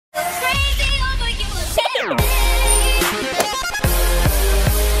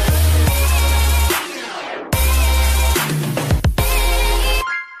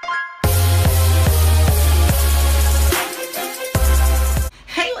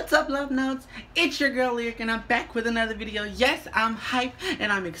Up, love notes? It's your girl Lyrik, and I'm back with another video. Yes, I'm hyped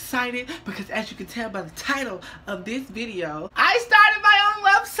and I'm excited because, as you can tell by the title of this video, I started my own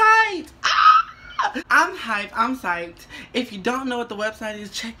website. I'm hyped. I'm psyched. If you don't know what the website is,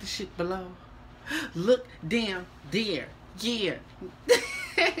 check the shit below. Look down there. Yeah.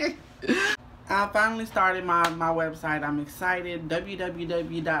 I finally started my website. I'm excited.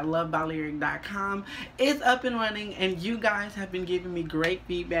 www.lovebylyrik.com is up and running, and you guys have been giving me great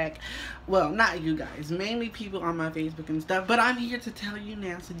feedback. Well, not you guys, mainly people on my Facebook and stuff, but I'm here to tell you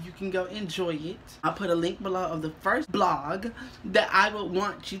now so you can go enjoy it. I'll put a link below of the first blog that I would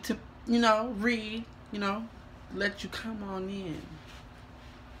want you to, read, let you come on in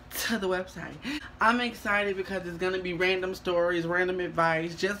to the website. I'm excited because it's gonna be random stories, random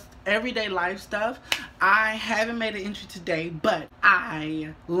advice, just everyday life stuff. I haven't made an entry today, but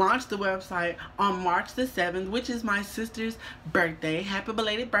I launched the website on March the 7th, which is my sister's birthday. Happy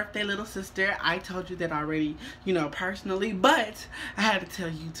belated birthday, little sister. I told you that already, personally, but I had to tell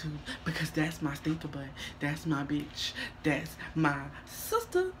YouTube because that's my stinker butt. That's my bitch. That's my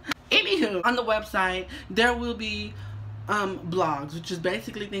sister. Anywho, on the website, there will be blogs, which is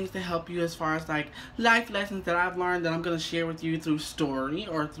basically things to help you as far as like life lessons that I've learned that I'm going to share with you through story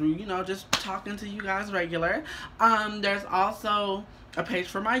or through, just talking to you guys regular. There's also a page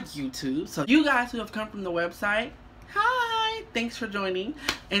for my YouTube. So you guys who have come from the website, hi, thanks for joining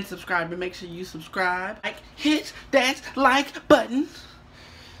and subscribing. Make sure you subscribe. Hit that like button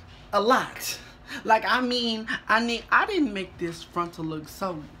a lot. I didn't make this frontal look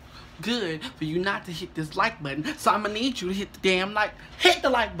so good for you not to hit this like button, so I'm gonna need you to hit the damn hit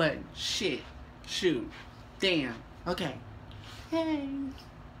the like button. Shit, shoot, damn, okay, hey,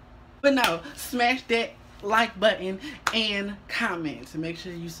 but no, smash that like button and comment, and make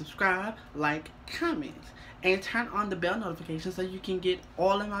sure you subscribe, like, comment, and turn on the bell notification so you can get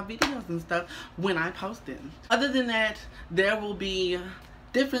all of my videos and stuff when I post them. Other than that, there will be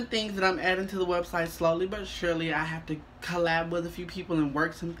different things that I'm adding to the website slowly but surely. I have to collab with a few people and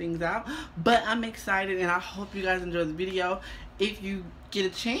work some things out, but I'm excited and I hope you guys enjoy the video. If you get a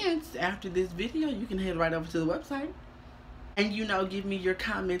chance after this video, you can head right over to the website and give me your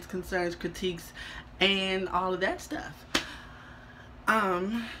comments, concerns, critiques, and all of that stuff.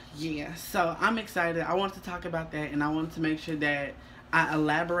 Yeah, so I'm excited. I wanted to talk about that, and I wanted to make sure that I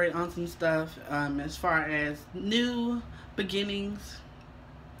elaborate on some stuff as far as new beginnings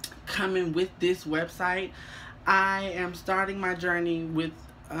coming with this website. I am starting my journey with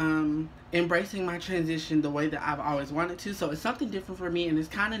embracing my transition the way that I've always wanted to. So it's something different for me, and it's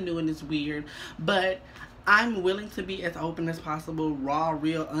kind of new and it's weird, but I'm willing to be as open as possible, raw,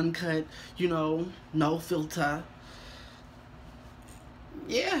 real, uncut, no filter.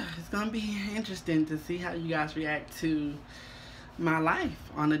 Yeah, it's gonna be interesting to see how you guys react to my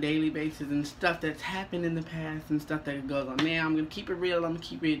life on a daily basis and stuff that's happened in the past and stuff that goes on now. I'm gonna keep it real. I'm gonna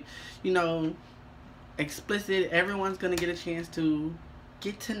keep it, explicit. Everyone's gonna get a chance to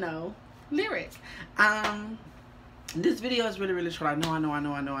get to know Lyrik. This video is really short. I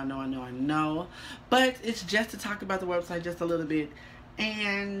know, but it's just to talk about the website just a little bit,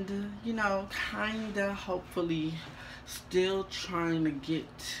 and kinda hopefully still trying to get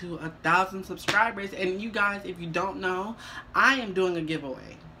to 1,000 subscribers. And you guys, if you don't know, I am doing a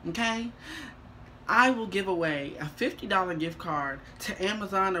giveaway. Okay, I will give away a $50 gift card to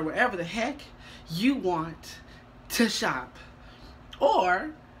Amazon or wherever the heck you want to shop,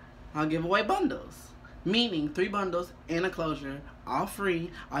 or I'll give away bundles, meaning 3 bundles and a closure, all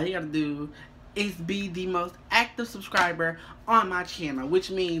free. All you gotta do is be the most active subscriber on my channel, which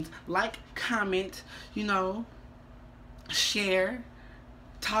means like, comment, share,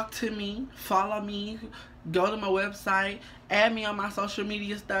 talk to me, follow me, go to my website, add me on my social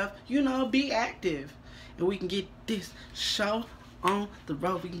media stuff, be active, and we can get this show on the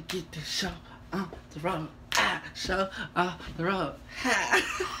road. We can get this show on the road. Show on the road.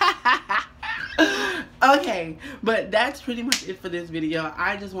 Okay, but that's pretty much it for this video.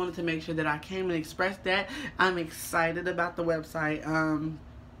 I just wanted to make sure that I came and expressed that I'm excited about the website.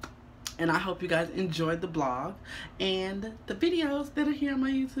 And I hope you guys enjoyed the blog and the videos that are here on my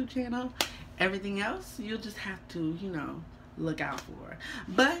YouTube channel. Everything else, you'll just have to, look out for.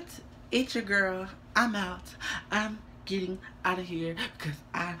 But it's your girl. I'm out. I'm getting out of here because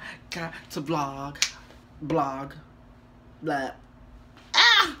I got to blah. But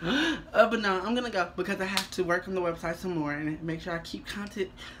no, I'm gonna go because I have to work on the website some more and make sure I keep content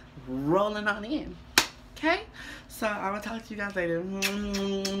rolling on in. Okay, so I will talk to you guys later.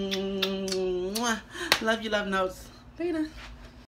 Love you, love notes. Later.